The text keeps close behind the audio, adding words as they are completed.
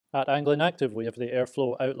At Angling Active we have the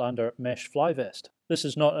Airflo Outlander Mesh Fly Vest. This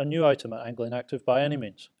is not a new item at Angling Active by any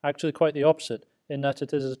means, actually quite the opposite, in that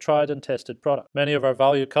it is a tried and tested product. Many of our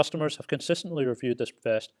valued customers have consistently reviewed this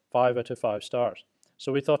vest 5 out of 5 stars,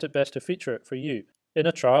 so we thought it best to feature it for you. In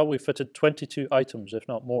a trial we fitted 22 items, if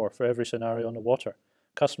not more, for every scenario on the water.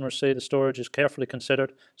 Customers say the storage is carefully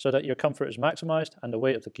considered so that your comfort is maximised and the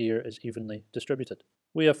weight of the gear is evenly distributed.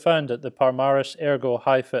 We have found that the Parmaris Ergo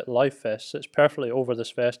High Fit Life Vest sits perfectly over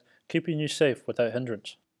this vest, keeping you safe without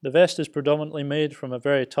hindrance. The vest is predominantly made from a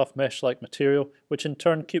very tough mesh-like material, which in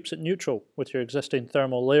turn keeps it neutral with your existing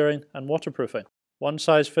thermal layering and waterproofing. One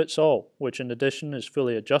size fits all, which in addition is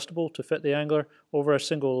fully adjustable to fit the angler over a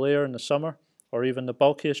single layer in the summer, or even the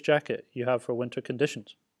bulkiest jacket you have for winter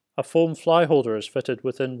conditions. A foam fly holder is fitted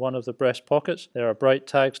within one of the breast pockets. There are bright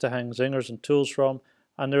tags to hang zingers and tools from,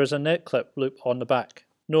 and there is a net clip loop on the back.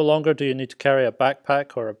 No longer do you need to carry a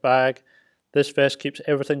backpack or a bag. This vest keeps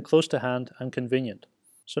everything close to hand and convenient.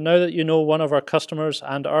 So now that you know one of our customers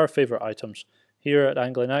and our favourite items here at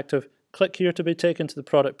Angling Active, click here to be taken to the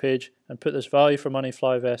product page and put this value for money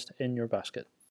fly vest in your basket.